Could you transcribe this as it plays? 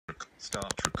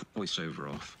Start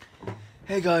voiceover off.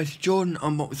 Hey guys, Jordan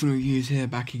Unboxing Reviews here,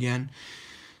 back again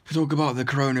to talk about the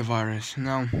coronavirus.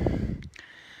 Now,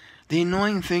 the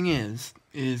annoying thing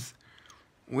is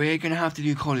we're gonna have to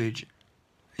do college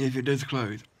if it does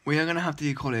close. We are gonna have to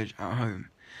do college at home.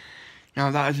 Now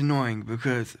that is annoying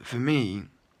because for me,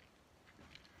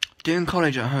 doing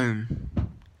college at home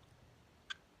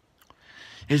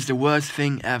is the worst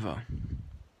thing ever.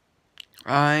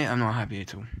 I am not happy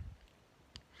at all.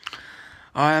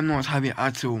 I am not happy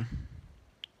at all.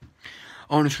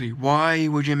 Honestly, why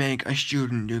would you make a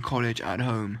student do college at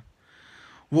home?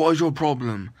 What is your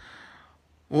problem?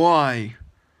 Why?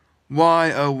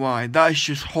 Why, oh why? That is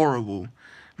just horrible.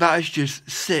 That is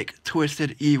just sick,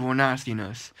 twisted, evil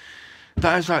nastiness.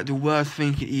 That is like the worst thing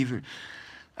you could even...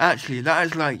 Actually, that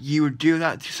is like you would do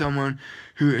that to someone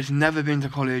who has never been to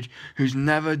college, who's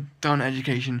never done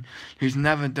education, who's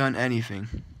never done anything.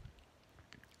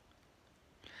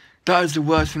 That is the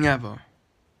worst thing ever.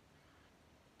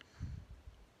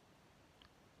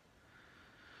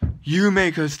 You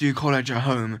make us do college at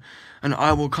home, and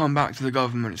I will come back to the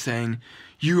government saying,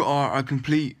 you are a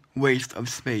complete waste of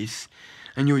space,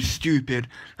 and you're stupid,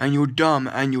 and you're dumb,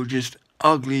 and you're just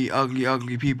ugly, ugly,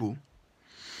 ugly people.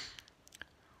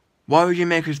 Why would you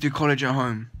make us do college at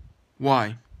home?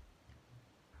 Why?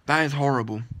 That is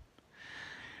horrible.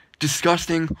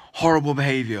 Disgusting, horrible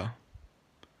behaviour.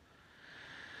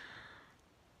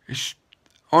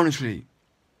 Honestly,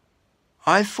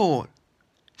 I thought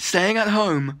staying at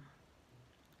home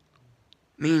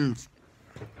means,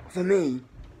 for me,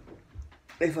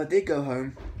 if I did go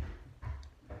home,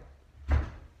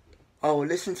 I will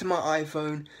listen to my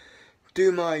iPhone,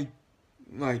 do my,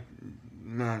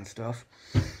 man stuff,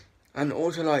 and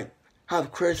also,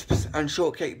 have crisps and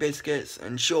shortcake biscuits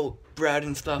and shortbread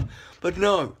and stuff. But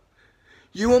no,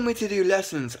 you want me to do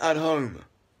lessons at home.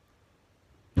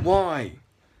 Why?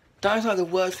 That is like the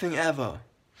worst thing ever.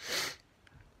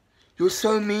 You're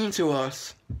so mean to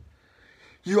us.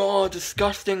 You are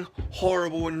disgusting,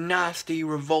 horrible, nasty,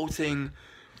 revolting...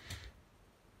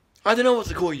 I don't know what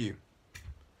to call you.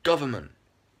 Government.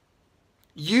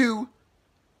 You,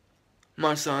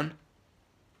 my son...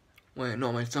 Wait,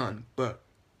 not my son, but...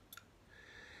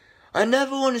 I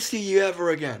never want to see you ever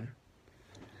again.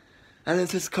 And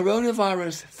if this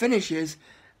coronavirus finishes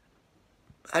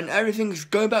and everything's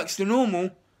go back to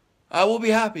normal, I will be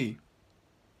happy.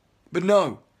 But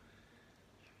no.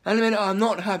 And I mean, I'm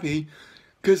not happy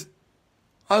because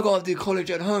I got to do college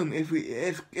at home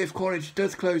if college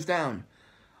does close down.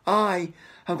 I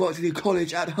have got to do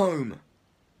college at home.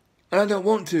 And I don't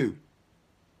want to.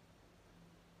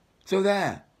 So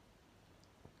there.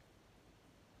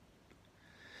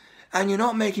 And you're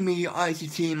not making me do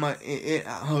ICT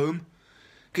at home.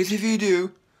 Because if you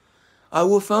do, I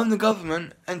will phone the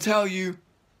government and tell you,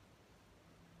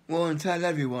 well, and tell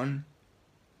everyone,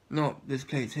 not this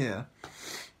place here,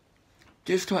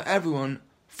 just tell everyone,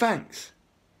 thanks.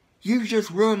 You've just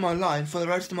ruined my life for the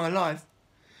rest of my life.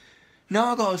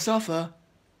 Now I gotta suffer.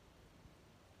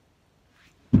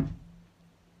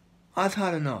 I've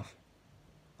had enough.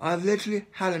 I've literally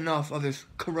had enough of this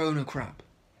corona crap.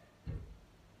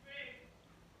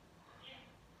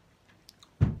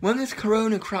 When this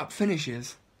corona crap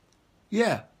finishes,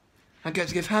 yeah, I get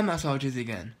to give hand massages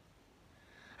again.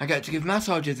 I get to give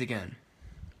massages again.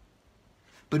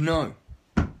 But no.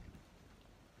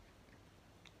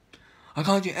 I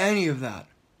can't do any of that.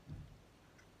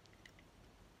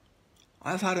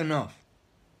 I've had enough.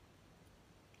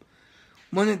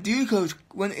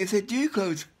 If they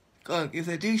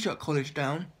do shut college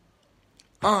down,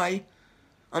 I'm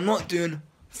not doing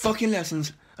fucking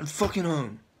lessons and fucking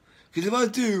home. Because if I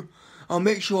do, I'll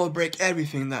make sure I break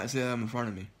everything that's in front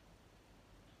of me.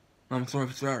 I'm sorry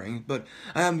for swearing, but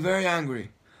I am very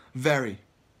angry. Very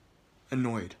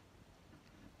annoyed.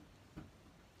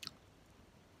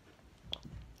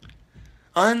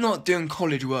 I'm not doing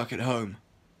college work at home.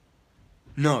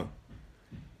 No.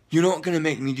 You're not going to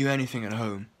make me do anything at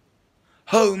home.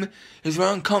 Home is where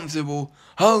I'm comfortable.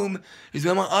 Home is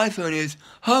where my iPhone is.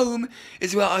 Home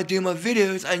is where I do my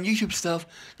videos and YouTube stuff,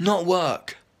 not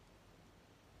work.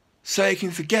 So you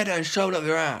can forget it and shove it up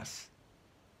your ass.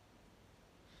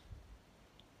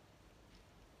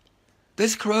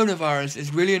 This coronavirus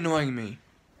is really annoying me.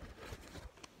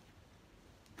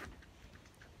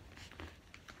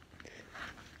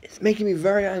 It's making me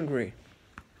very angry.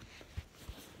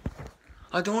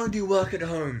 I don't want to do work at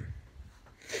home.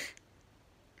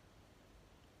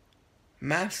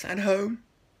 Maths at home?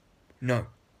 No.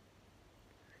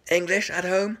 English at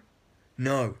home?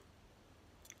 No.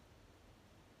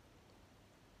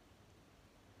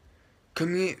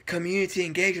 Community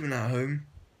engagement at home?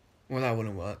 Well, that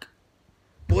wouldn't work.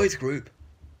 Boys group.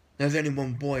 There's only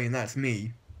one boy and that's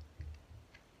me.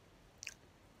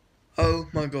 Oh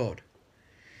my god.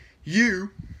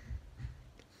 You,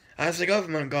 as the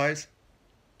government, guys,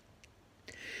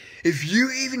 if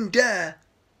you even dare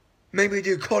make me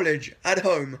do college at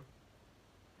home,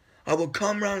 I will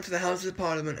come round to the Houses of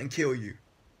Parliament and kill you.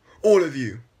 All of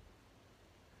you.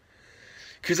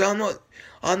 Because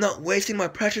I'm not wasting my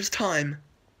precious time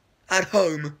at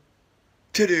home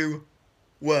to do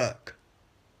work.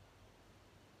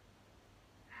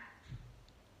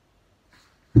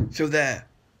 So there.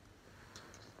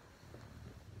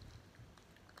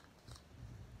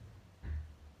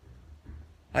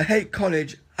 I hate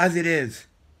college as it is.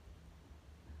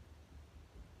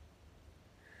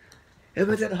 If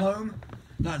it's at home,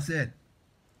 that's it.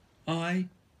 And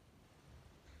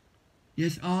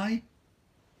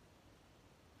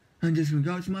just will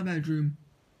go to my bedroom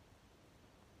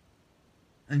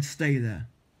and stay there.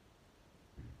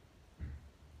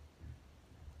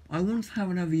 I want to have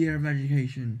another year of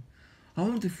education. I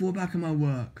want to fall back on my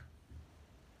work.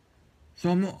 So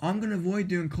I'm gonna avoid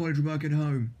doing college work at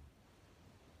home.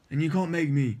 And you can't make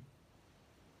me.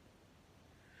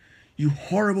 You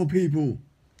horrible people.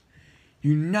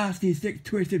 You nasty, sick,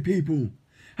 twisted people.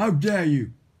 How dare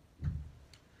you?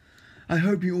 I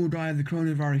hope you all die of the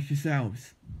coronavirus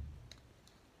yourselves.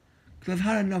 Because I've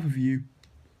had enough of you.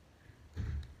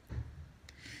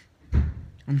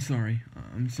 I'm sorry.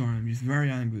 I'm just very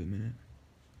angry at the minute.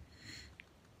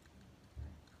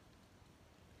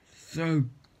 So,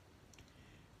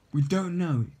 we don't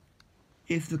know.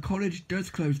 If the college does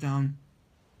close down,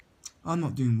 I'm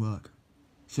not doing work.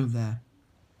 So there.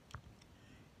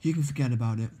 You can forget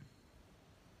about it.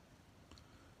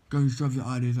 Go and shove your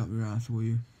ideas up your ass, will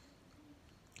you?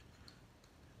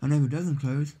 And if it doesn't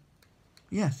close,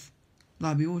 yes,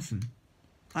 that'd be awesome.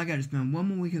 I get to spend 1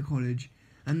 more week at college,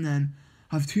 and then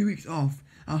have 2 weeks off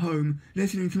at home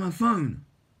listening to my phone.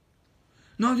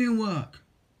 Not doing work.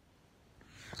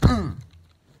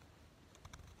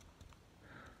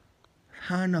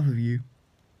 Had enough of you,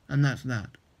 and that's that.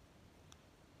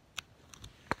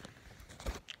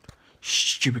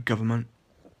 Stupid government.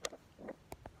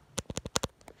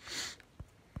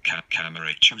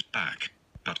 Camera choose back,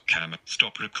 but camera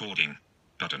stop recording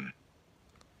button.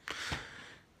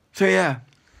 So yeah,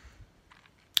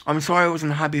 I'm sorry it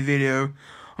wasn't a happy video.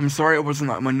 I'm sorry it wasn't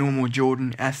like my normal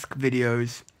Jordan-esque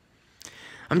videos.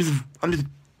 I'm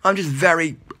just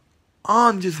very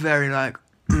like,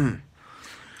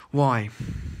 why?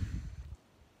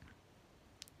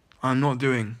 I'm not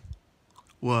doing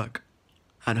work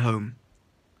at home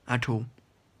at all.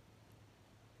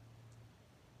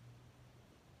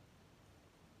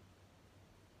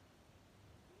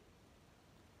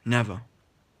 Never.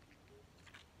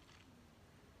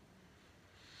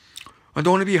 I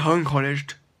don't want to be home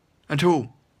colleged at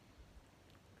all.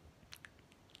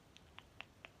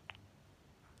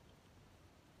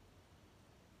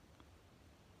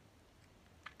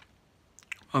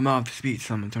 I might have to speak to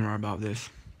someone tomorrow about this.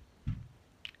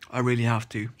 I really have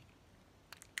to.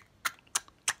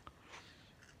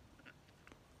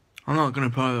 I'm not gonna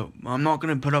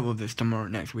put up with this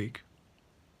next week.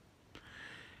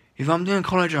 If I'm doing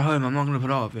college at home, I'm not gonna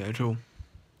put up with it at all.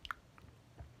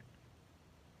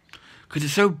 Cause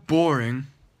it's so boring.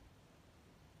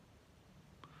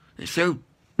 It's so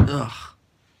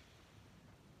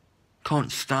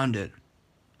can't stand it.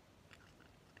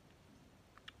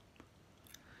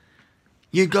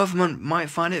 Your government might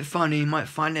find it funny, might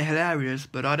find it hilarious,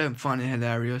 but I don't find it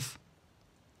hilarious.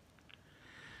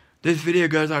 This video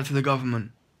goes out to the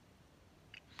government.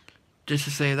 Just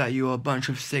to say that you are a bunch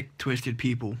of sick, twisted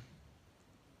people.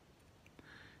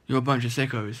 You're a bunch of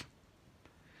sickos.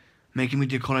 Making me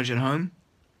do college at home?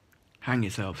 Hang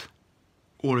yourselves.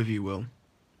 All of you will.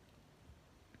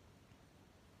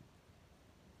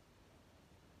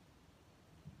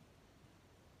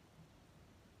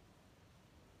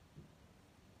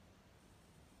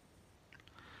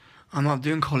 I'm not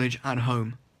doing college at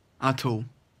home. At all.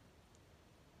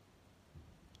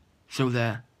 So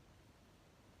there.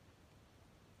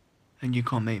 And you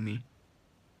can't make me.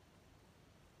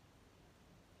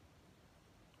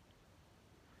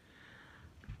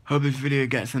 Hope this video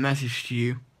gets the message to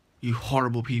you, you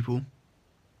horrible people.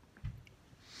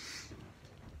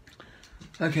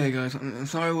 Okay guys, I'm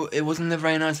sorry it wasn't a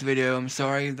very nice video. I'm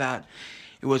sorry that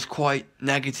it was quite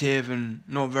negative and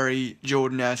not very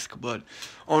Jordan-esque, but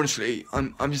honestly,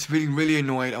 I'm just feeling really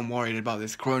annoyed and worried about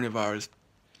this coronavirus.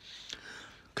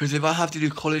 Because if I have to do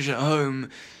college at home,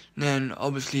 then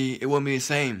obviously it won't be the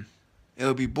same.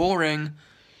 It'll be boring,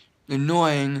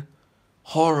 annoying,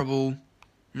 horrible,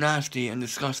 nasty and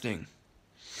disgusting.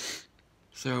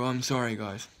 So I'm sorry,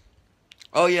 guys.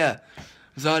 Oh yeah,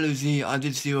 Zylo Z, I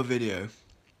did see your video.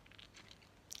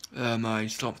 I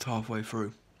stopped halfway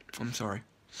through. I'm sorry.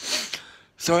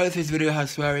 Sorry if this video has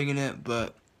swearing in it,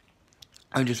 but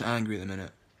I'm just angry at the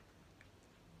minute.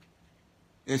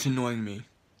 It's annoying me.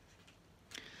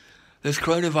 This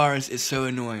coronavirus is so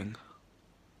annoying.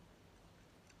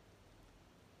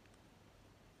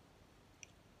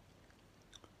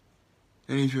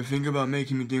 And if you think about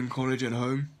making me do college at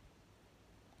home,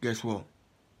 guess what?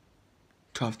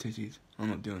 Tough titties. I'm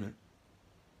not doing it.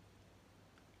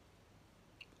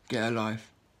 Get a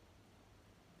life.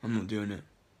 I'm not doing it.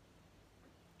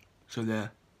 So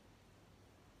there.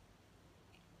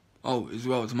 Oh, as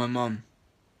well, to my mum.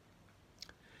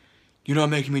 You're not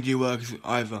making me do work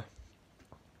either.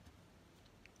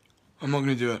 I'm not going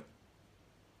to do it.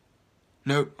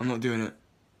 Nope, I'm not doing it.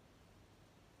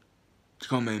 You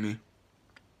can't make me.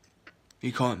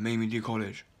 You can't make me do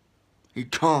college. You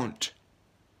can't.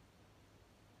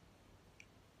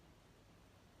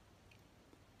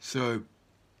 So,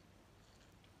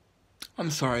 I'm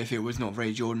sorry if it was not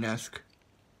very Jordan-esque.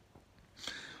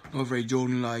 Not very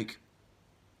Jordan-like.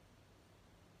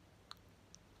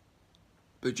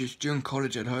 But just doing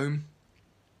college at home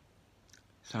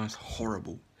sounds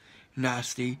horrible.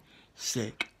 Nasty,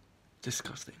 sick,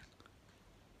 disgusting.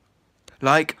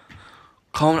 Like,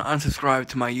 comment and subscribe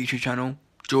to my YouTube channel,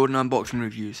 Jordan Unboxing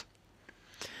Reviews.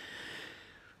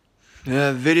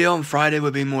 The video on Friday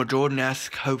will be more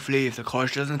Jordan-esque. Hopefully, if the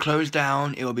college doesn't close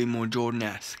down, it will be more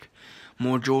Jordan-esque.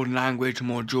 More Jordan language,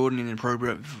 more Jordan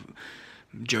inappropriate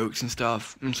jokes and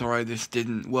stuff. I'm sorry this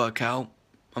didn't work out.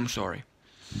 I'm sorry.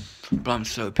 But I'm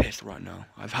so pissed right now.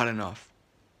 I've had enough.